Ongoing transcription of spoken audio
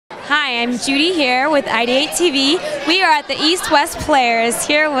Hi, I'm Judy here with IdeateTV. We are at the East-West Players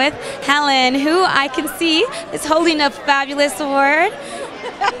here with Helen, who I can see is holding a fabulous award.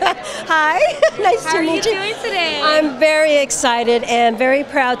 Hi, nice to meet you. How are you doing today? I'm very excited and very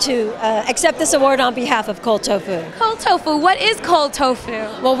proud to accept this award on behalf of Cold Tofu. Cold Tofu, what is Cold Tofu?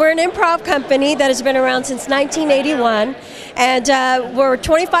 Well, we're an improv company that has been around since 1981, and we're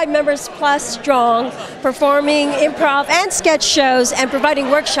 25 members plus strong, performing improv and sketch shows and providing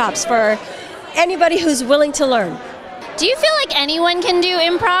workshops for anybody who's willing to learn. Do you feel like anyone can do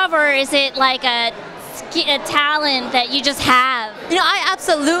improv, or is it like a talent that you just have? You know, I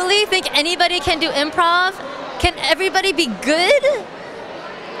absolutely think anybody can do improv. Can everybody be good?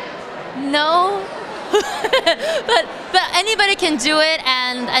 No. but anybody can do it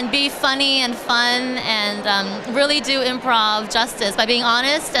and be funny and fun and really do improv justice by being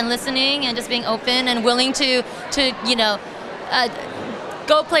honest and listening and just being open and willing to you know,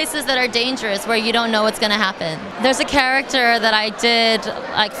 go places that are dangerous where you don't know what's going to happen. There's a character that I did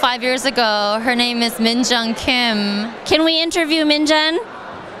like 5 years ago. Her name is Minjung Kim. Can we interview Minjun?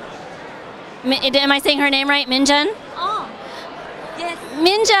 Am I saying her name right? Minjun? Oh, yes.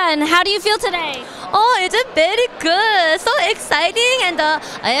 Minjun, how do you feel today? Oh, it's very good, so exciting, and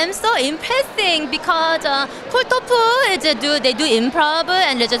I am so impressing because Cold Tofu they do improv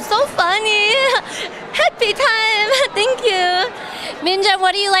and it's just so funny. Happy time, thank you. Minjun,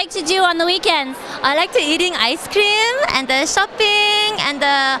 what do you like to do on the weekends? I like to eating ice cream and shopping and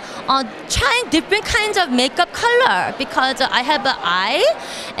trying different kinds of makeup color because I have an eye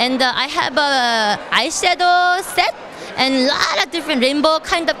and I have a eyeshadow set and a lot of different rainbow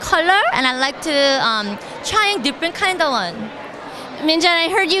kind of color, and I like to trying different kind of one. Minjun, I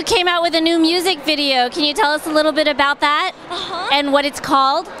heard you came out with a new music video. Can you tell us a little bit about that and what it's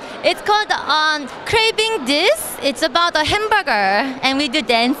called? It's called Craving This. It's about a hamburger, and we do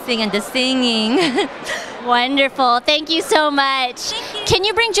dancing and the singing. Wonderful. Thank you so much. Thank you. Can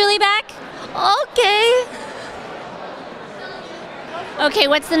you bring Julie back? Okay. Okay,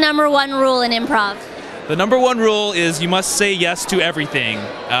 what's the #1 rule in improv? The #1 rule is you must say yes to everything.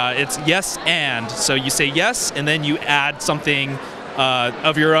 It's yes and. So you say yes and then you add something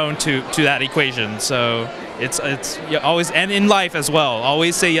of your own to that equation. So it's always, and in life as well,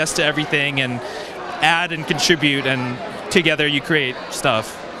 always say yes to everything and add and contribute, and together you create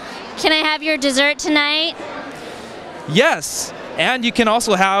stuff. Can I have your dessert tonight? Yes, and you can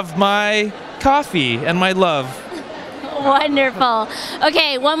also have my coffee and my love. Wonderful.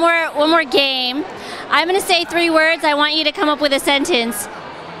 Okay, one more game. I'm going to say 3 words. I want you to come up with a sentence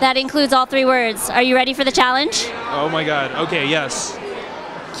that includes all 3 words. Are you ready for the challenge? Oh my God. Okay, yes.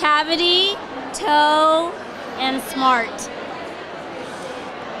 Cavity, toe, and smart.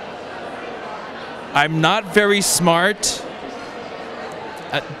 I'm not very smart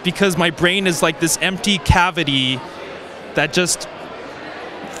because my brain is like this empty cavity that just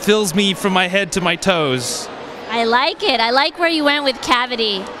fills me from my head to my toes. I like it. I like where you went with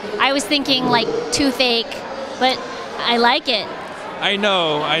cavity. I was thinking like toothache, but I like it. I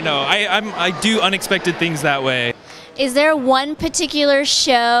know. I do unexpected things that way. Is there one particular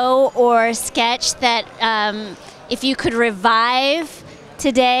show or sketch that if you could revive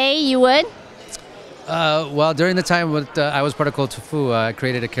today, you would? Well, during the time I was part of Cold Tofu, I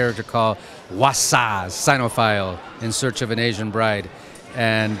created a character called Wasa, Sinophile, in search of an Asian bride.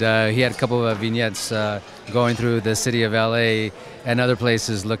 And he had a couple of vignettes going through the city of LA and other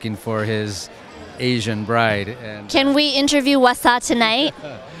places looking for his Asian bride. And can we interview Wasa tonight?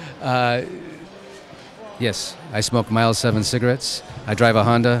 Yes, I smoke Miles 7 cigarettes, I drive a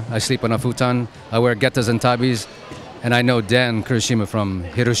Honda, I sleep on a futon, I wear getas and tabis, and I know Dan Kurishima from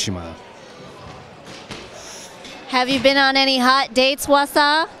Hiroshima. Have you been on any hot dates,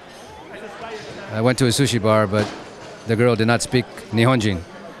 Wasa? I went to a sushi bar, but the girl did not speak Nihonjin.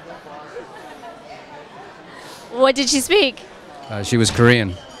 What did she speak? She was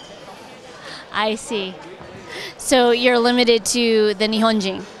Korean. I see. So you're limited to the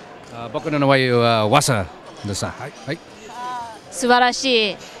Nihonjin. 僕の名前はWasaです。はいはい。素晴ら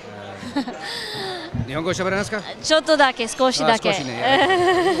しい。日本語喋れますか？ちょっとだけ、少しだけ。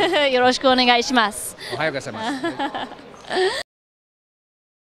よろしくお願いします。おはようございます。